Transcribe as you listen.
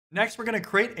Next, we're going to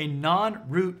create a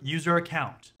non-root user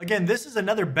account. Again, this is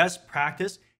another best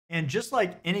practice. And just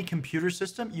like any computer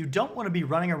system, you don't want to be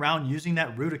running around using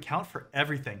that root account for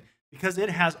everything because it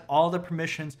has all the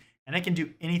permissions and it can do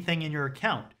anything in your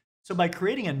account. So by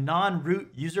creating a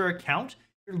non-root user account,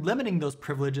 you're limiting those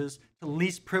privileges to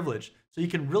least privilege. So you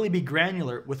can really be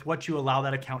granular with what you allow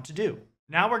that account to do.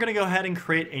 Now we're going to go ahead and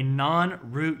create a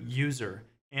non-root user.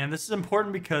 And this is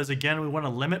important because, again, we want to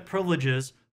limit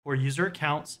privileges for user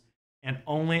accounts and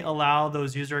only allow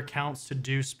those user accounts to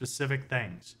do specific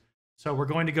things. So we're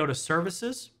going to go to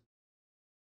Services,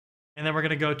 and then we're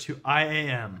going to go to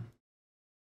IAM.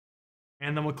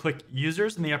 And then we'll click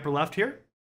Users in the upper left here.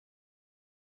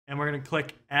 And we're going to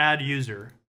click Add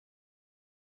User.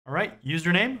 All right,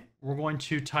 username, we're going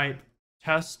to type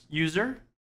test user.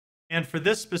 And for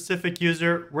this specific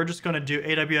user, we're just going to do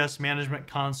AWS Management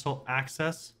Console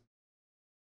access.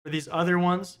 For these other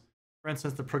ones, for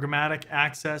instance, the programmatic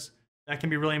access, that can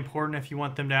be really important if you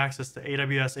want them to access the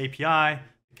AWS API,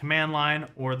 the command line,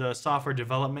 or the software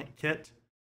development kit.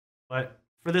 But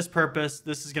for this purpose,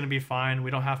 this is going to be fine.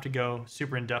 We don't have to go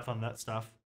super in depth on that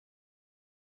stuff.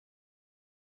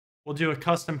 We'll do a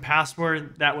custom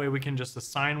password. That way we can just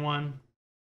assign one.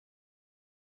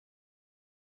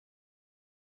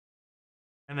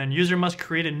 And then user must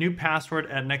create a new password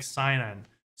at next sign-in.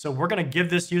 So we're going to give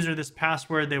this user this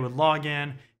password. They would log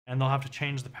in and they'll have to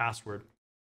change the password.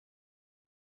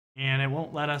 And it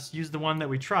won't let us use the one that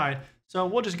we tried. So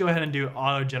we'll just go ahead and do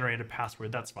auto-generated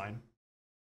password. That's fine.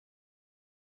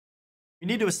 We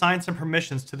need to assign some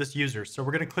permissions to this user. So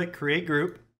we're going to click Create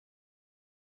Group.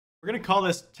 We're going to call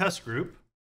this Test Group.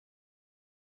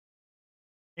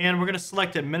 And we're going to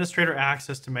select Administrator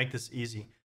Access to make this easy.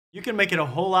 You can make it a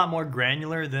whole lot more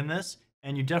granular than this,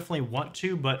 and you definitely want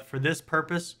to, but for this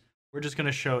purpose, we're just going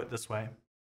to show it this way.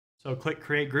 So click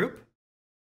Create Group.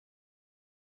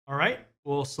 All right,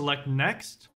 we'll select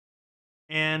Next.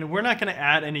 And we're not going to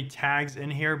add any tags in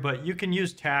here, but you can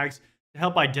use tags to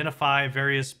help identify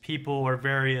various people or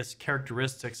various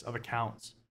characteristics of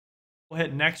accounts. We'll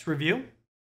hit Next Review.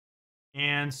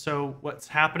 And so what's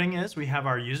happening is we have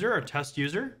our user, our test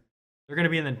user. They're going to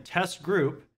be in the test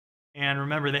group. And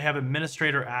remember, they have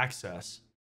administrator access.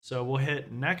 So we'll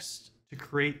hit Next to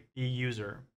create the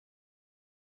user.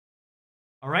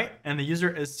 All right, and the user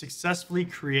is successfully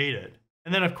created.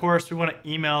 And then, of course, we want to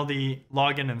email the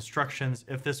login instructions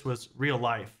if this was real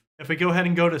life. If we go ahead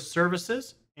and go to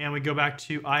Services, and we go back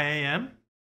to IAM,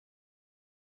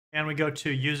 and we go to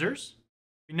Users,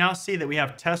 we now see that we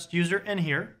have test user in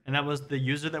here, and that was the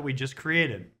user that we just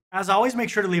created. As always, make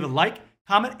sure to leave a like,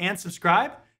 comment, and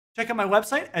subscribe. Check out my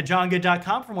website at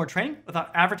johngood.com for more training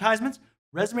without advertisements,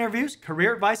 resume reviews,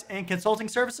 career advice, and consulting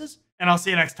services. And I'll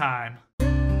see you next time.